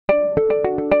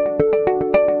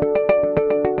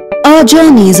Our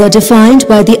journeys are defined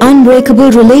by the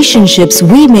unbreakable relationships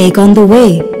we make on the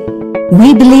way.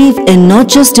 We believe in not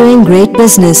just doing great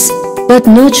business, but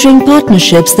nurturing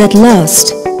partnerships that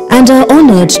last, and are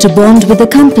honored to bond with a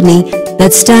company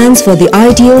that stands for the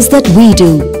ideals that we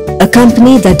do, a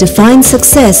company that defines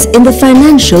success in the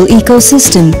financial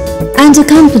ecosystem, and a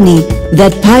company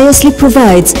that piously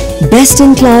provides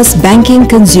best-in-class banking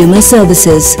consumer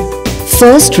services.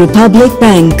 First Republic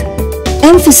Bank.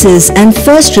 Mphasis and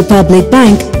First Republic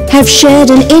Bank have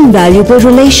shared an invaluable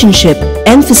relationship.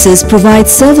 Mphasis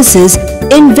provides services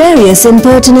in various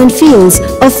impertinent fields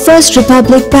of First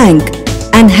Republic Bank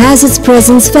and has its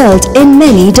presence felt in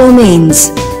many domains.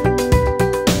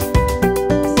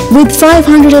 With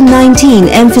 519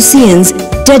 Mphasians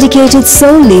dedicated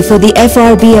solely for the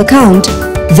FRB account,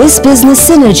 this business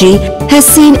synergy has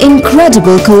seen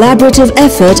incredible collaborative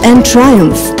effort and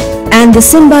triumph. And the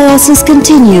symbiosis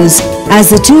continues as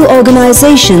the two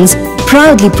organizations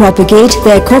proudly propagate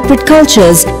their corporate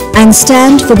cultures and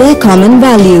stand for their common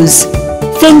values.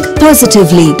 Think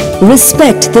positively,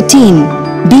 respect the team,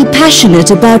 be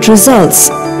passionate about results,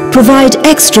 provide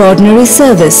extraordinary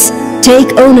service,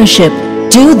 take ownership,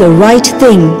 do the right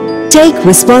thing, take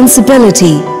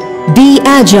responsibility, be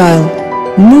agile,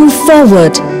 move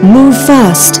forward, move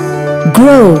fast,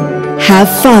 grow, have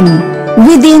fun.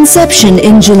 With the inception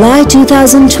in July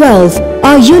 2012,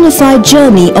 our unified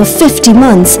journey of 50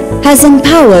 months has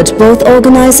empowered both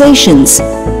organizations.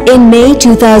 In May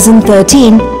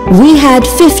 2013, we had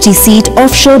 50-seat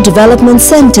offshore development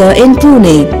center in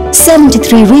Pune.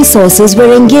 73 resources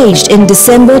were engaged in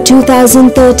December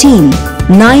 2013.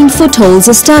 9 footholds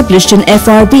established in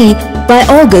FRB by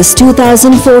August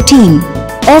 2014.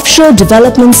 Offshore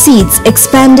development seats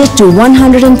expanded to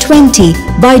 120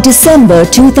 by December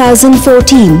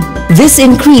 2014. This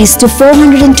increased to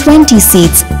 420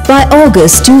 seats by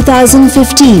August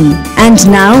 2015.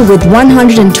 And now with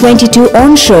 122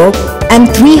 onshore and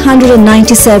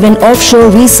 397 offshore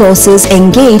resources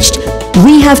engaged,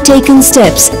 we have taken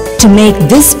steps to make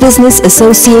this business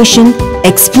association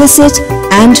explicit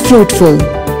and fruitful.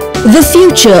 The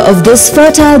future of this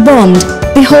fertile bond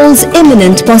beholds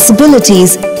imminent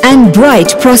possibilities and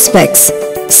bright prospects,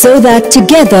 so that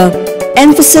together,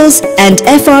 Mphasis and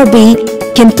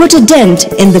FRB can put a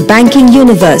dent in the banking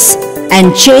universe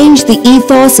and change the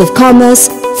ethos of commerce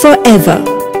forever.